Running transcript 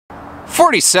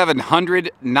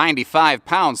4,795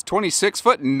 pounds, 26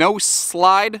 foot, no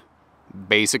slide,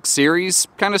 basic series,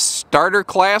 kind of starter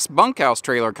class bunkhouse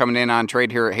trailer coming in on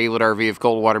trade here at Haylett RV of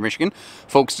Coldwater, Michigan.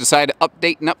 Folks decide to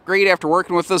update and upgrade after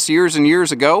working with us years and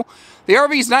years ago. The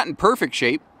RV's not in perfect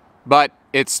shape, but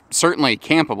it's certainly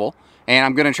campable. And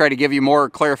I'm going to try to give you more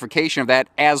clarification of that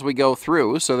as we go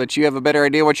through so that you have a better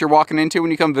idea what you're walking into when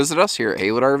you come visit us here at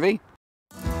Haylett RV.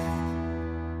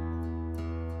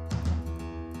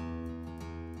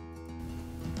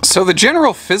 So the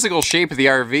general physical shape of the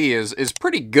RV is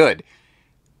pretty good.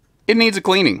 It needs a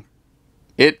cleaning.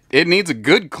 It needs a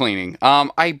good cleaning.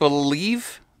 I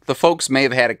believe the folks may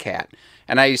have had a cat.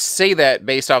 And I say that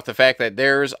based off the fact that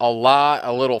there's a lot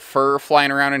of little fur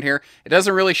flying around in here. It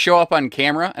doesn't really show up on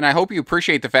camera, and I hope you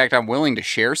appreciate the fact I'm willing to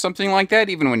share something like that,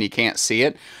 even when you can't see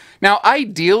it. Now,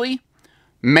 ideally,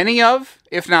 many of,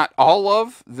 if not all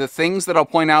of, the things that I'll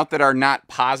point out that are not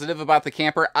positive about the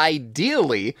camper,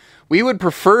 ideally, we would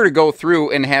prefer to go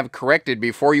through and have corrected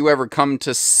before you ever come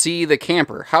to see the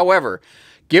camper. However,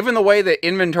 given the way that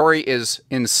inventory is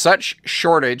in such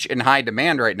shortage and high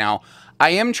demand right now, I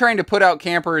am trying to put out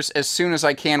campers as soon as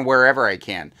I can, wherever I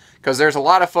can. Because there's a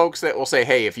lot of folks that will say,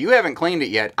 hey, if you haven't cleaned it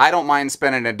yet, I don't mind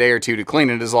spending a day or two to clean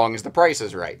it as long as the price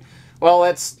is right. Well,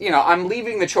 that's, I'm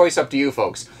leaving the choice up to you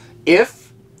folks.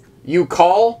 If you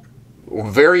call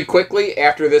very quickly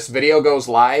after this video goes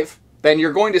live, then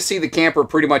you're going to see the camper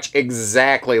pretty much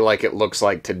exactly like it looks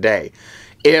like today.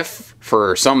 If,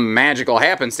 for some magical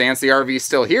happenstance, the RV is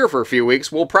still here for a few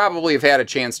weeks, we'll probably have had a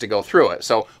chance to go through it.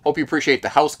 So, hope you appreciate the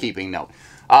housekeeping note.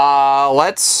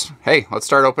 Let's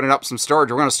start opening up some storage.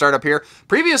 We're going to start up here.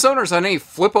 Previous owners on a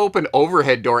flip-open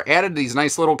overhead door added these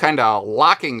nice little kind of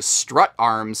locking strut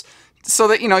arms so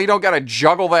that, you don't got to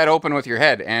juggle that open with your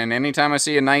head. And anytime I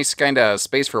see a nice kind of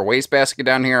space for a wastebasket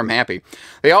down here, I'm happy.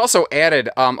 They also added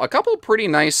a couple pretty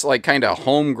nice, like, kind of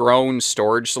homegrown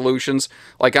storage solutions.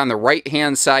 Like on the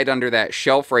right-hand side under that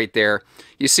shelf right there,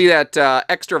 you see that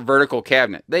extra vertical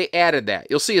cabinet. They added that.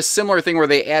 You'll see a similar thing where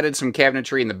they added some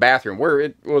cabinetry in the bathroom where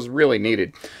it was really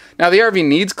needed. Now, the RV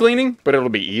needs cleaning, but it'll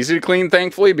be easy to clean,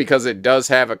 thankfully, because it does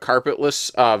have a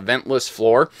carpetless, ventless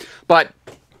floor. But,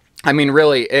 I mean,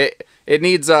 really, it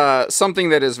needs something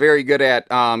that is very good at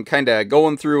kind of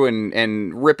going through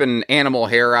and ripping animal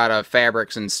hair out of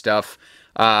fabrics and stuff.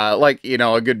 Like,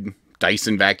 a good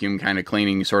Dyson vacuum kind of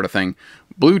cleaning sort of thing.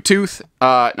 Bluetooth,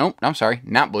 nope, I'm sorry,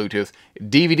 not Bluetooth.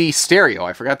 DVD stereo.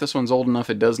 I forgot this one's old enough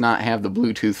it does not have the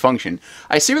Bluetooth function.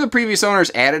 I see where the previous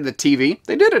owners added the TV.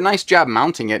 They did a nice job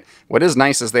mounting it. What is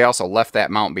nice is they also left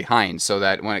that mount behind so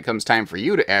that when it comes time for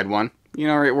you to add one, you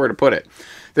know right where to put it.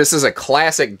 This is a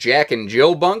classic Jack and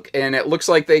Jill bunk, and it looks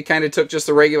like they kind of took just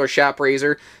the regular shop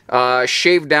razor,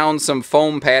 shaved down some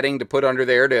foam padding to put under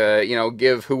there to,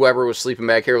 give whoever was sleeping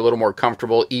back here a little more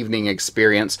comfortable evening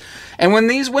experience. And when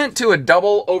these went to a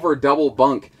double over double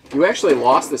bunk, you actually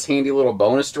lost this handy little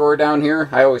bonus drawer down here.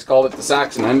 I always called it the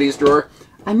socks and undies drawer.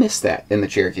 I miss that in the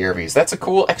Cherokee RVs. That's a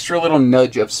cool extra little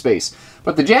nudge of space.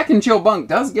 But the Jack and Jill bunk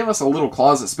does give us a little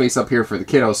closet space up here for the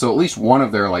kiddos, so at least one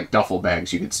of their like duffel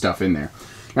bags you could stuff in there.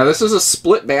 Now, this is a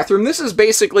split bathroom. This is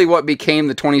basically what became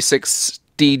the 26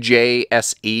 DJ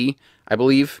SE, I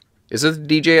believe. Is it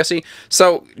the DJ SE?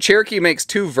 So, Cherokee makes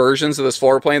two versions of this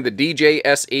floor plan, the DJ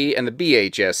SE and the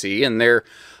BHSE, and they're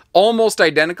almost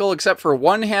identical, except for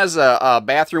one has a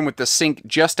bathroom with the sink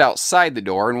just outside the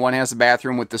door, and one has a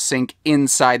bathroom with the sink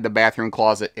inside the bathroom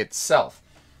closet itself.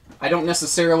 I don't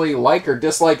necessarily like or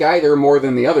dislike either more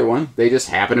than the other one. They just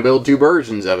happen to build two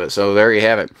versions of it, so there you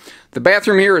have it. The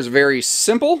bathroom here is very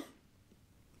simple,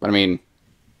 but I mean,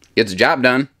 it's a job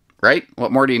done, right?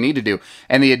 What more do you need to do?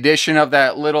 And the addition of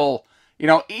that little,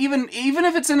 even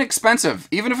if it's inexpensive,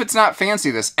 even if it's not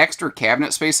fancy, this extra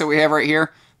cabinet space that we have right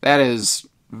here, that is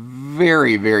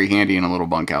very, very handy in a little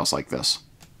bunkhouse like this.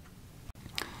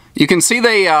 You can see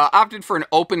they opted for an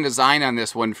open design on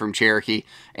this one from Cherokee,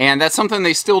 and that's something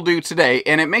they still do today,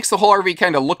 and it makes the whole RV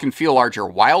kind of look and feel larger.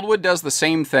 Wildwood does the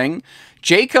same thing.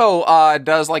 Jayco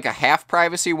does like a half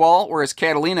privacy wall, whereas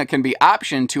Catalina can be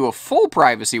optioned to a full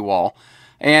privacy wall.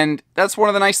 And that's one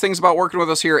of the nice things about working with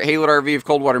us here at Haylett RV of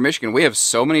Coldwater, Michigan. We have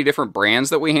so many different brands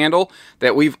that we handle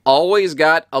that we've always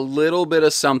got a little bit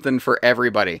of something for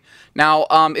everybody. Now,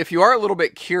 if you are a little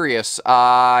bit curious,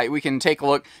 we can take a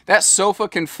look. That sofa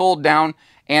can fold down,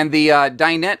 and the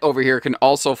dinette over here can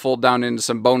also fold down into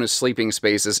some bonus sleeping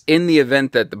spaces in the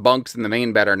event that the bunks in the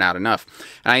main bed are not enough.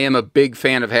 And I am a big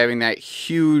fan of having that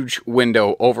huge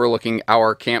window overlooking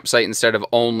our campsite instead of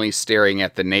only staring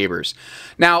at the neighbors.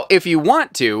 Now, if you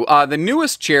want to, the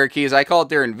newest Cherokees, I call it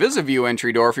their InvisiView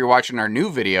entry door if you're watching our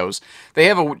new videos, they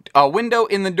have a window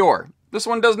in the door. This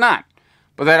one does not.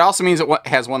 but that also means it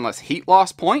has one less heat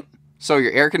loss point, so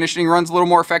your air conditioning runs a little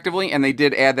more effectively, and they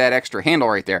did add that extra handle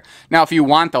right there. Now, if you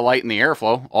want the light and the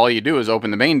airflow, all you do is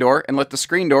open the main door and let the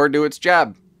screen door do its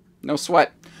job. No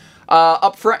sweat.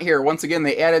 Up front here, once again,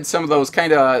 they added some of those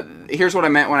kind of, here's what I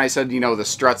meant when I said, you know, the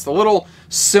struts, the little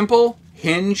simple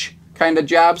hinge kind of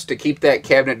jobs to keep that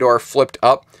cabinet door flipped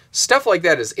up. Stuff like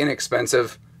that is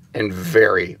inexpensive and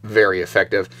very, very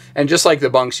effective. And just like the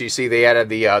bunks, you see they added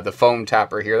the foam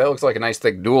topper here. That looks like a nice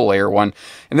thick dual layer one.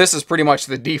 And this is pretty much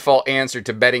the default answer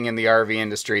to bedding in the RV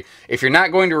industry. If you're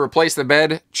not going to replace the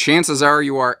bed, chances are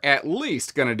you are at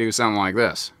least going to do something like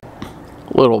this.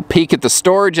 Little peek at the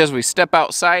storage as we step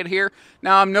outside here.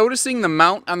 Now I'm noticing the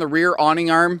mount on the rear awning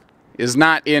arm is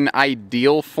not in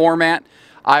ideal format.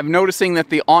 I'm noticing that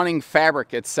the awning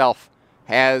fabric itself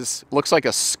looks like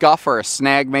a scuff or a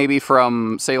snag maybe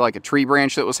from, say, like a tree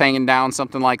branch that was hanging down,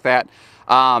 something like that.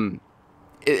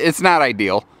 It's not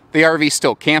ideal. The RV's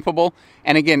still campable.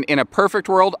 And again, in a perfect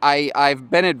world, I've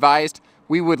been advised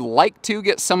we would like to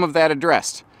get some of that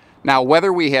addressed. Now,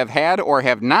 whether we have had or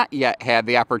have not yet had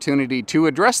the opportunity to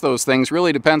address those things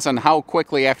really depends on how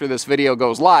quickly after this video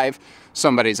goes live,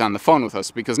 somebody's on the phone with us.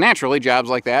 Because naturally, jobs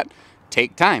like that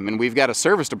take time, and we've got a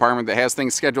service department that has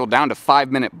things scheduled down to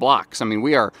 5-minute blocks. I mean,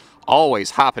 we are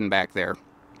always hopping back there.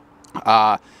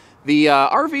 The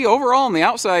RV overall on the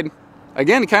outside,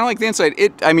 again, kind of like the inside,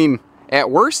 I mean, at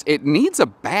worst, it needs a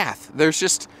bath.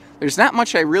 There's not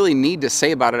much I really need to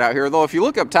say about it out here, though if you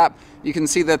look up top, you can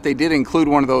see that they did include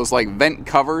one of those like vent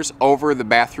covers over the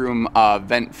bathroom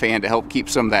vent fan to help keep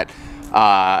some of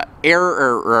that air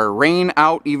or rain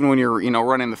out, even when you're, you know,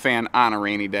 running the fan on a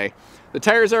rainy day. The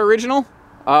tires are original?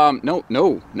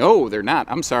 No, they're not.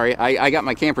 I'm sorry. I got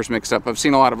my campers mixed up. I've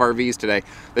seen a lot of RVs today.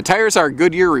 The tires are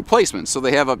Goodyear replacements, so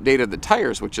they have updated the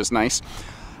tires, which is nice.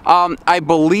 I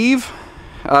believe,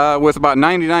 with about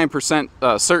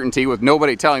 99% certainty, with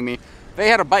nobody telling me, they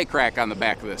had a bike rack on the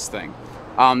back of this thing.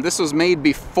 This was made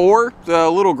before the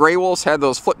little gray wolves had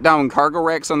those flip-down cargo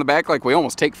racks on the back, like we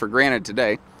almost take for granted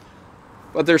today.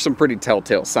 But there's some pretty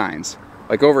telltale signs.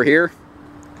 Like over here,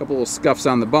 a couple little scuffs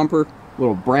on the bumper,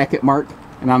 little bracket mark,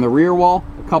 and on the rear wall,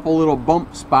 a couple little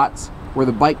bump spots where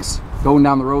the bikes going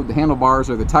down the road, the handlebars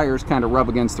or the tires kind of rub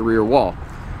against the rear wall.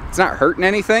 It's not hurting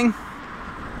anything,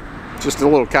 just a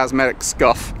little cosmetic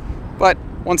scuff. But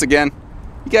once again,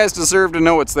 you guys deserve to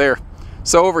know it's there.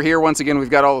 So over here, once again,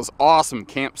 we've got all those awesome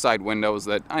campside windows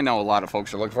that I know a lot of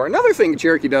folks are looking for. Another thing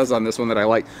Cherokee does on this one that I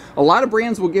like, a lot of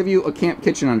brands will give you a camp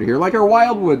kitchen under here, like our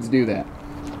Wildwoods do that.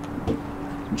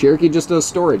 Cherokee just does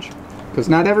storage, because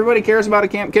not everybody cares about a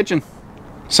camp kitchen.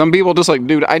 Some people just like,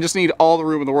 dude, I just need all the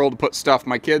room in the world to put stuff.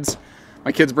 My kids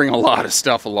bring a lot of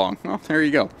stuff along. Well, there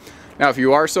you go. Now, if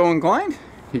you are so inclined,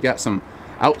 you got some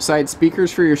outside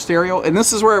speakers for your stereo. And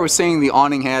this is where I was saying the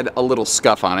awning had a little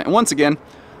scuff on it. And once again,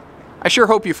 I sure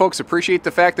hope you folks appreciate the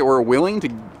fact that we're willing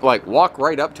to like walk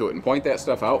right up to it and point that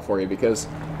stuff out for you, because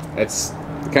it's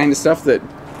the kind of stuff that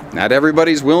not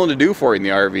everybody's willing to do for you in the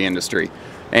RV industry.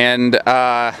 And,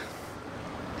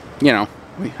 you know,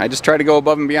 I just try to go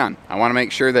above and beyond. I want to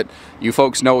make sure that you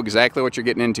folks know exactly what you're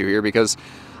getting into here, because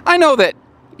I know that,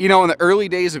 you know, in the early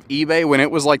days of eBay, when it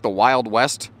was like the Wild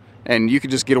West and you could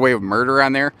just get away with murder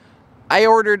on there, I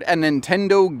ordered a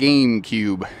Nintendo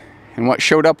GameCube. And what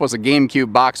showed up was a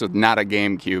GameCube box with not a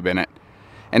GameCube in it.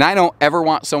 And I don't ever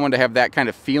want someone to have that kind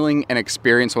of feeling and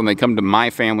experience when they come to my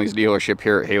family's dealership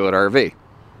here at Haylett RV.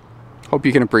 Hope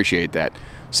you can appreciate that.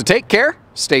 So take care,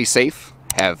 stay safe,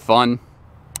 have fun.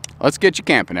 Let's get you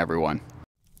camping, everyone.